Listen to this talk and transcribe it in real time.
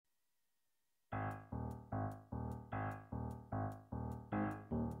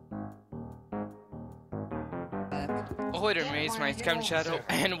Ahoy there, mates, my name's Kevin Shadow,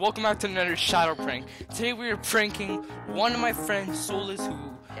 and welcome back to another Shadow prank. Today we are pranking one of my friends, Soulless, who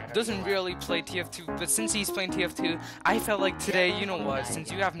doesn't really play TF2, but since he's playing TF2, I felt like today, you know what,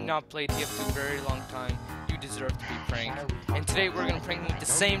 since you have not played TF2 a very long time, you deserve to be pranked. And today we're gonna prank him with the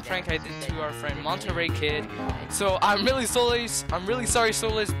same prank I did to our friend Monterey Kid. So I'm really sorry,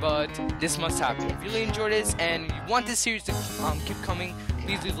 Soulless, but this must happen. If you really enjoyed this and you want this series to keep coming,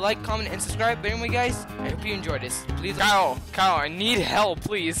 please leave a like, comment, and subscribe. But anyway, guys, I hope you enjoyed this. Please, Kyle, I need help,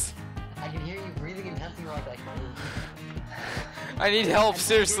 please. I can hear you breathing intensely like I need help,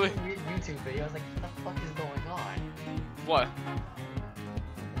 seriously. Weird YouTube videos, like, what the fuck is going on? What?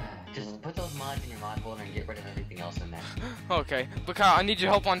 Just put those mods in your mod folder and get rid of everything else in there. Okay, but Kyle, I need your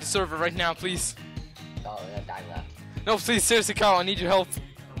help on the server right now, please. Oh, I left. No, please, seriously, Kyle, I need your help.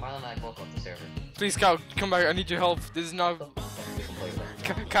 Marlon and I both left the server. Please, Kyle, come back. I need your help. This is not.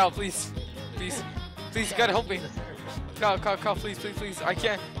 Kyle, please, you gotta help me. Kyle, please. I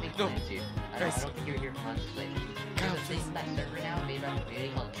can't. No. I don't think you're here for months. Kyle, please. That server now made up a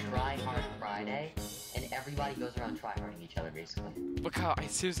community called Try Hard Friday, and everybody goes around tryharding each other, basically. But Kyle, I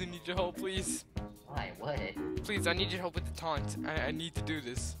seriously need your help, please. Why? What? Please, I need your help with the taunt. I need to do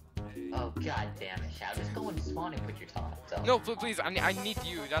this. Oh, god damn it, Shadow. Just go and spawn and put your taunt. So. No, please, I need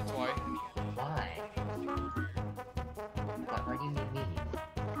you. That's why. Why? Why do you need me?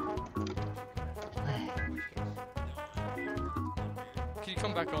 Can you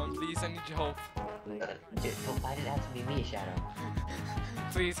come back on, please? I need your help. Dude, why did it have to be me, Shadow?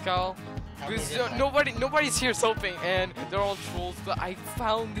 Please, Kyle. Because nobody's here helping, and they're all trolls. But I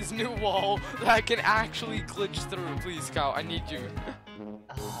found this new wall that I can actually glitch through. Please, Kyle, I need you.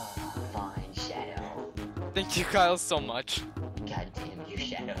 Fine, Shadow. Thank you, Kyle, so much. God damn you,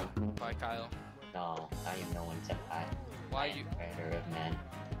 Shadow. Bye, Kyle. No, I am no one except I. Why you? Predator of men.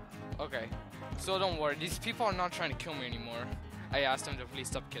 Okay, so don't worry. These people are not trying to kill me anymore. I asked them to please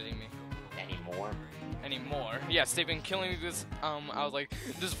stop killing me. Anymore? Yes, they've been killing me because I was like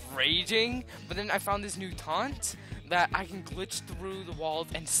just raging. But then I found this new taunt that I can glitch through the walls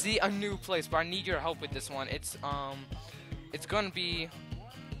and see a new place. But I need your help with this one. It's gonna be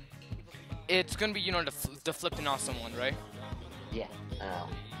you know the flipping awesome one, right? Yeah, I know.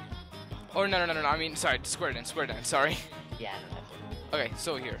 Oh no! I mean, sorry, square dance. Sorry. Yeah, I know that. Okay,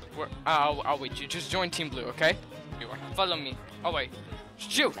 so here, I'll wait. You just join Team Blue, okay? Here, follow me. Oh wait,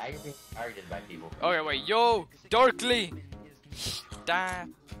 shoot! Now you're being targeted by people. Okay, wait, yo, Darkly, Stop.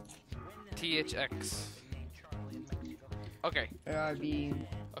 THX. Okay. RB.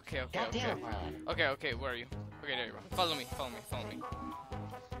 Okay. Okay, where are you? Okay, there you are. Follow me.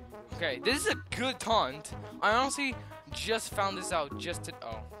 Okay, this is a good taunt. I honestly just found this out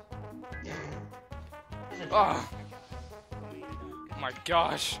Oh my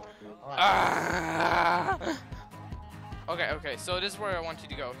gosh. Okay, so this is where I want you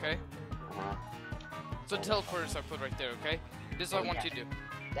to go, okay? So the teleporters I put right there, okay? This is what I want you to do.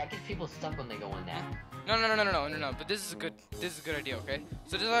 That gets people stuck when they go in there. No, but this is a good idea, okay?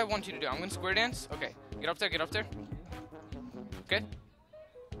 So this is what I want you to do. I'm gonna square dance. Okay. Get up there. Okay?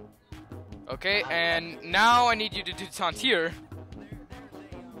 Okay, and now I need you to do taunt here.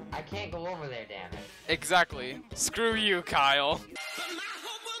 I can't go over there, damn it. Exactly. Screw you, Kyle.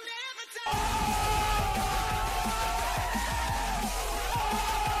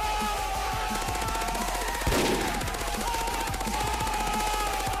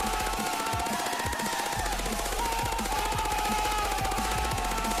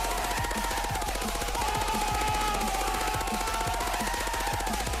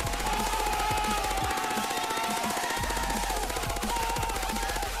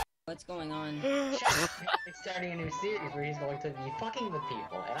 What's going on? It's starting a new series where he's going to be fucking with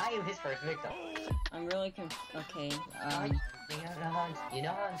people, and I am his first victim. I'm really okay. You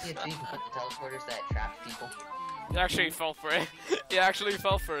know how in TF2 you can put the teleporters that trap people? He actually fell for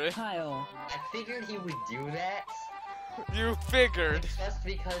it. Kyle. I figured he would do that. You figured. Just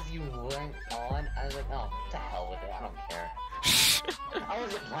because you weren't on, I was like, oh, what the hell with it, I don't care. I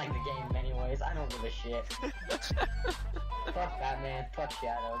wasn't playing the game anyways, I don't give a shit. Fuck Batman, fuck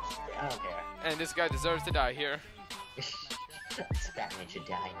Shadow, I don't care. And this guy deserves to die here. Batman should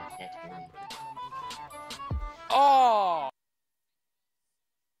die in that movie. Oh!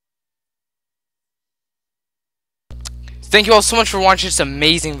 Thank you all so much for watching this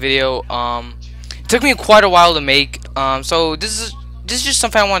amazing video. It took me quite a while to make. So this is just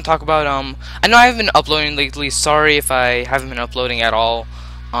something I want to talk about. I know I haven't been uploading lately. Sorry if I haven't been uploading at all.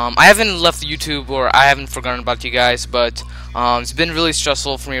 I haven't left YouTube or I haven't forgotten about you guys, but it's been really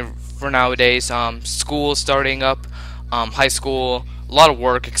stressful for me for nowadays. School starting up, high school, a lot of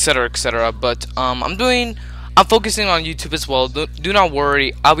work, etc., etc. But I'm doing I'm focusing on YouTube as well. Do not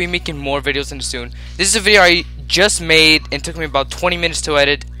worry, I'll be making more videos in soon. This is a video I just made and took me about 20 minutes to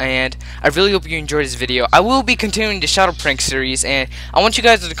edit, and I really hope you enjoyed this video. I will be continuing the shadow prank series, and I want you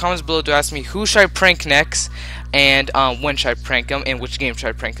guys in the comments below to ask me who should I prank next, and when should I prank them, and which game should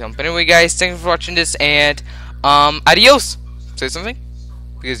I prank them. But anyway guys, thank you for watching this, and adios. Say something,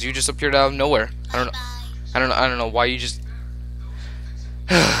 because you just appeared out of nowhere. I don't know why you just.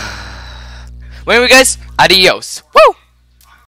 Well, anyway guys, adios. Woo!